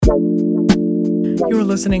You're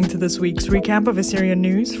listening to this week's recap of Assyrian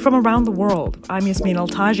news from around the world. I'm Yasmin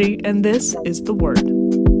Al-Taji, and this is The Word.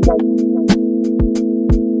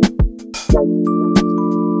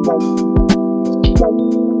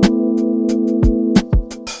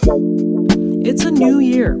 It's a new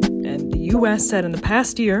year, and the U.S. said in the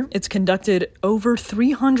past year it's conducted over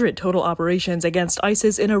 300 total operations against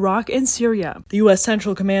ISIS in Iraq and Syria. The U.S.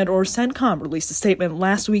 Central Command, or CENTCOM, released a statement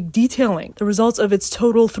last week detailing the results of its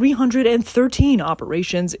total 313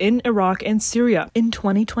 operations in Iraq and Syria in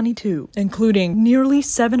 2022, including nearly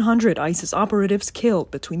 700 ISIS operatives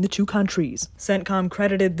killed between the two countries. CENTCOM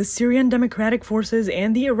credited the Syrian Democratic Forces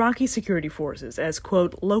and the Iraqi security forces as,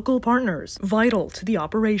 quote, local partners vital to the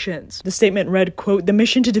operations. The statement read, quote, the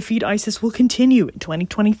mission to defeat ISIS will continue in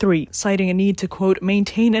 2023, citing a need to, quote,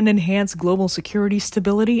 maintain and enhance global security,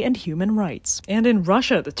 stability, and human rights. And in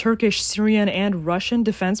Russia, the Turkish, Syrian, and Russian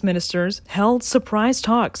defense ministers held surprise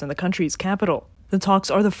talks in the country's capital. The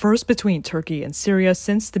talks are the first between Turkey and Syria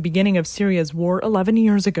since the beginning of Syria's war 11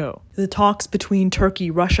 years ago. The talks between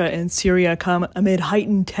Turkey, Russia, and Syria come amid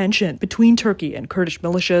heightened tension between Turkey and Kurdish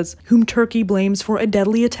militias, whom Turkey blames for a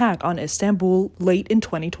deadly attack on Istanbul late in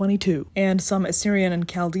 2022. And some Assyrian and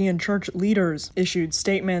Chaldean church leaders issued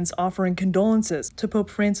statements offering condolences to Pope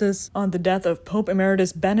Francis on the death of Pope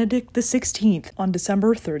Emeritus Benedict XVI on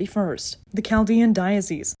December 31st. The Chaldean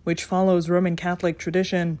diocese, which follows Roman Catholic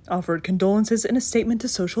tradition, offered condolences in a statement to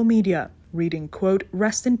social media, reading, quote,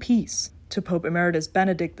 rest in peace to Pope Emeritus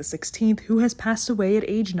Benedict XVI, who has passed away at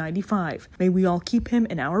age 95. May we all keep him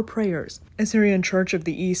in our prayers. Assyrian Church of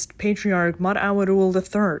the East Patriarch Ma'awarul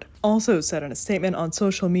III also said in a statement on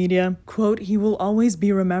social media, quote, he will always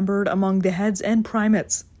be remembered among the heads and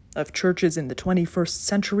primates of churches in the 21st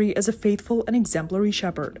century as a faithful and exemplary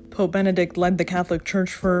shepherd. Pope Benedict led the Catholic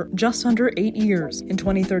Church for just under 8 years. In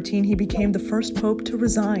 2013, he became the first pope to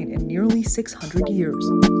resign in nearly 600 years.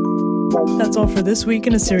 That's all for this week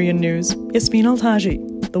in Assyrian news. Yasmin Al-Taji,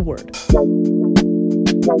 The Word.